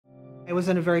I was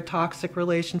in a very toxic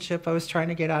relationship. I was trying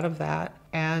to get out of that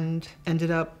and ended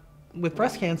up with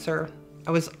breast cancer.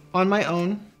 I was on my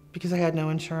own because I had no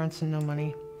insurance and no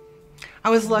money. I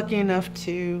was lucky enough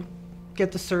to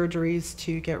get the surgeries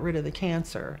to get rid of the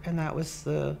cancer, and that was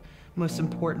the most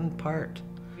important part.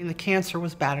 I mean, the cancer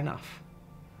was bad enough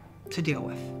to deal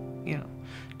with, you know.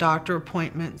 Doctor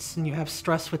appointments, and you have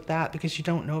stress with that because you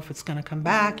don't know if it's going to come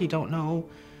back. You don't know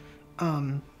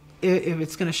if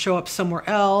it's going to show up somewhere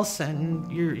else,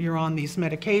 and you're on these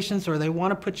medications, or they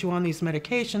want to put you on these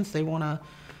medications. They want to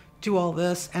do all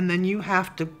this, and then you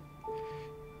have to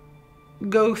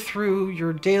go through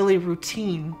your daily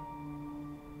routine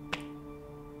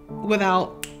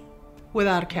without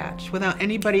a catch, without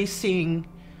anybody seeing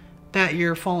that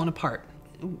you're falling apart.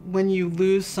 When you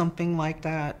lose something like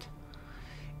that,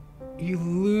 you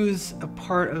lose a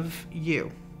part of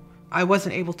you. I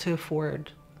wasn't able to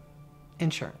afford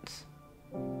insurance,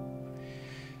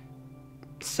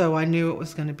 so I knew it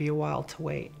was going to be a while to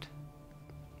wait.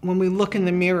 When we look in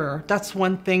the mirror, that's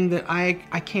one thing that I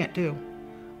can't do.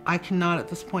 I cannot at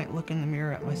this point look in the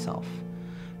mirror at myself.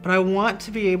 But I want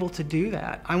to be able to do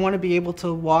that. I want to be able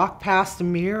to walk past the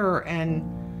mirror and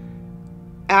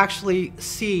actually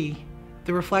see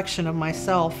the reflection of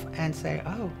myself and say,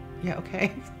 oh, yeah,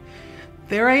 okay.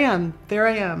 There I am, there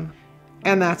I am.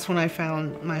 And that's when I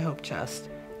found my hope chest.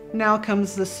 Now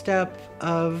comes the step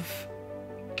of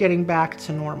getting back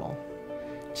to normal,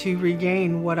 to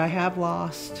regain what I have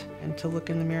lost and to look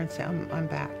in the mirror and say, I'm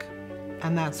back.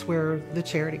 And that's where the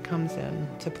charity comes in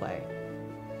to play.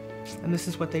 And this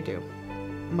is what they do.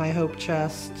 My hope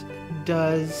chest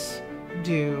does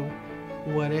do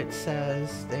what it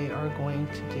says they are going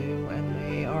to do,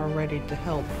 and they are ready to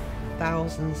help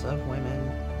thousands of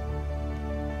women,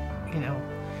 you know,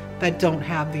 that don't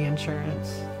have the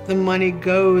insurance. The money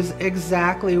goes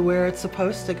exactly where it's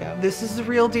supposed to go. This is the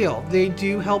real deal. They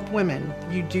do help women.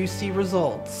 You do see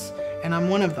results, and I'm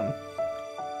one of them.